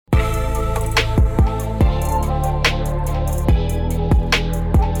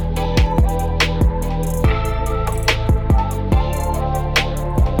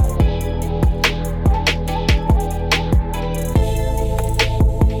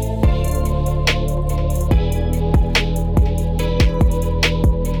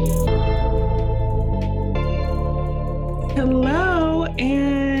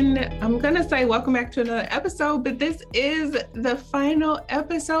say welcome back to another episode, but this is the final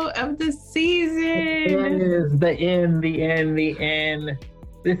episode of the season. It is the end.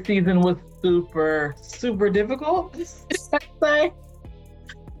 This season was super difficult, I'd say.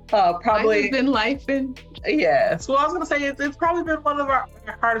 Probably I've been lifing. Yes. Well, I was gonna say it's probably been one of our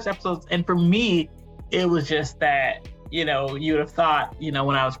hardest episodes, and for me, it was just that, you would have thought, when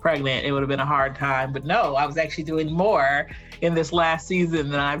I was pregnant, it would have been a hard time, but no, I was actually doing more in this last season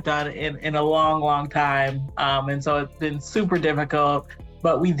than I've done in a long time, and so it's been super difficult,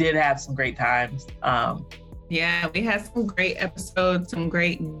 but we did have some great times. Yeah, we had some great episodes, some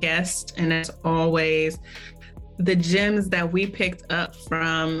great guests, and as always, the gems that we picked up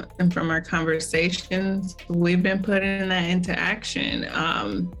from our conversations, we've been putting that into action,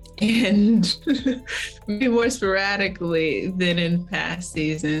 and maybe more sporadically than in past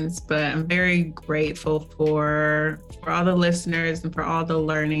seasons. But I'm very grateful for all the listeners and for all the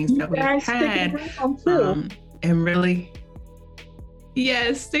learnings that we've had, and really,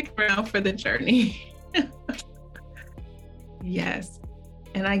 stick around for the journey. Yes.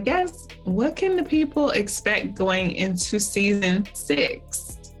 And I guess, what can the people expect going into season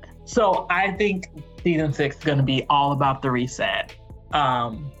 6? So I think season 6 is going to be all about the reset.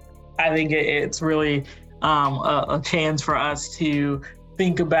 I think it's really a chance for us to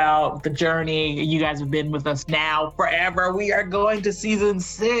think about the journey. You guys have been with us now forever. We are going to season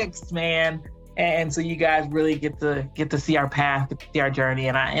 6, man. And so you guys really get to see our path, get to see our journey.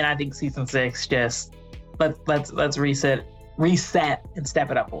 And I think season 6, just let's reset and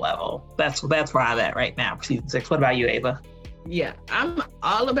step it up a level. That's where I'm at right now for season 6. What about you, Ava? Yeah, I'm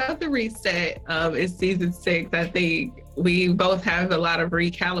all about the reset. It's season 6. I think we both have a lot of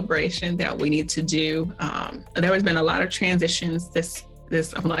recalibration that we need to do. There has been a lot of transitions this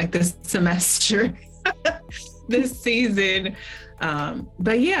semester, this season.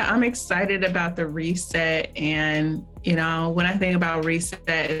 But yeah, I'm excited about the reset. And, when I think about reset,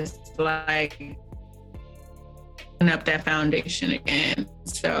 it's like up that foundation again.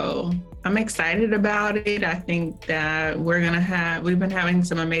 So I'm excited about it. I think that we've been having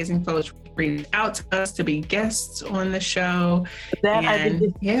some amazing folks reach out to us to be guests on the show.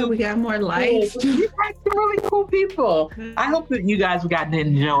 We got more life. We've had some really cool people. I hope that you guys have gotten to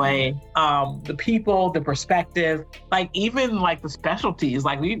enjoy the people, the perspective, even the specialties.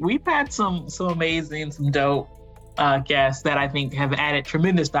 We've had some amazing, some dope guests that I think have added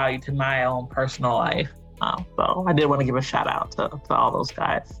tremendous value to my own personal life. So I did want to give a shout out to all those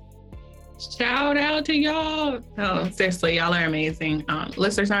guys. Shout out to y'all. Oh, seriously, y'all are amazing.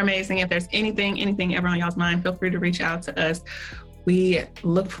 Listeners are amazing. If there's anything ever on y'all's mind, feel free to reach out to us. We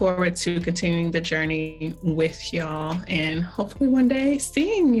look forward to continuing the journey with y'all and hopefully one day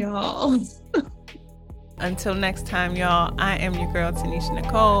seeing y'all. Until next time, y'all, I am your girl, Tanisha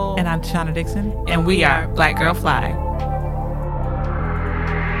Nicole. And I'm Shauna Dixon. And we are Black Girl Fly.